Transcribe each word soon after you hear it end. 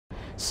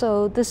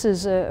So this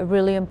is a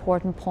really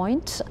important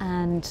point,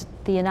 and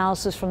the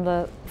analysis from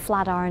the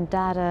Flatiron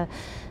data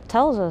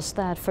tells us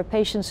that for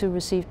patients who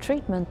received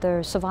treatment,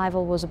 their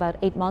survival was about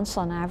 8 months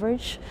on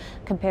average,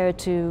 compared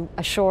to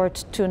a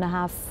short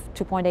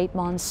 2.8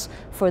 months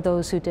for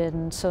those who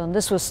didn't. So and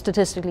this was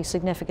statistically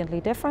significantly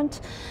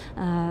different,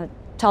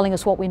 telling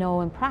us what we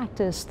know in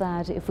practice,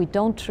 that if we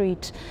don't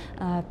treat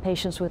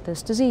patients with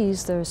this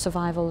disease, their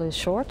survival is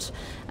short.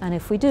 And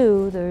if we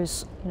do,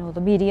 there's,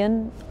 the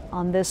median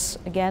on this,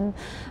 again,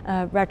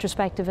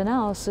 retrospective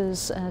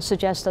analysis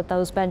suggests that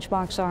those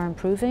benchmarks are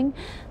improving,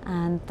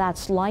 and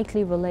that's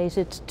likely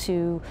related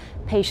to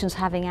patients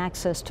having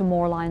access to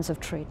more lines of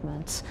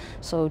treatment.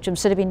 So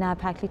gemcitabine,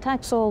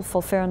 nab-paclitaxel,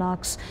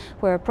 FOLFIRINOX,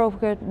 where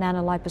appropriate,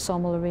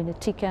 nanoliposomal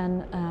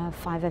irinotecan,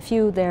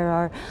 5-FU, there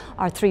are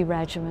 3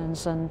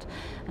 regimens, and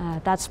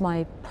that's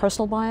my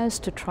personal bias,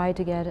 to try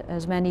to get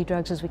as many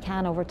drugs as we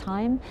can over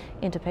time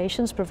into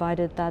patients,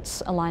 provided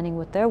that's aligning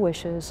with their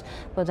wishes,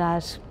 but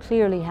that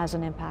clearly has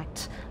an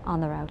impact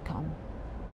on their outcome.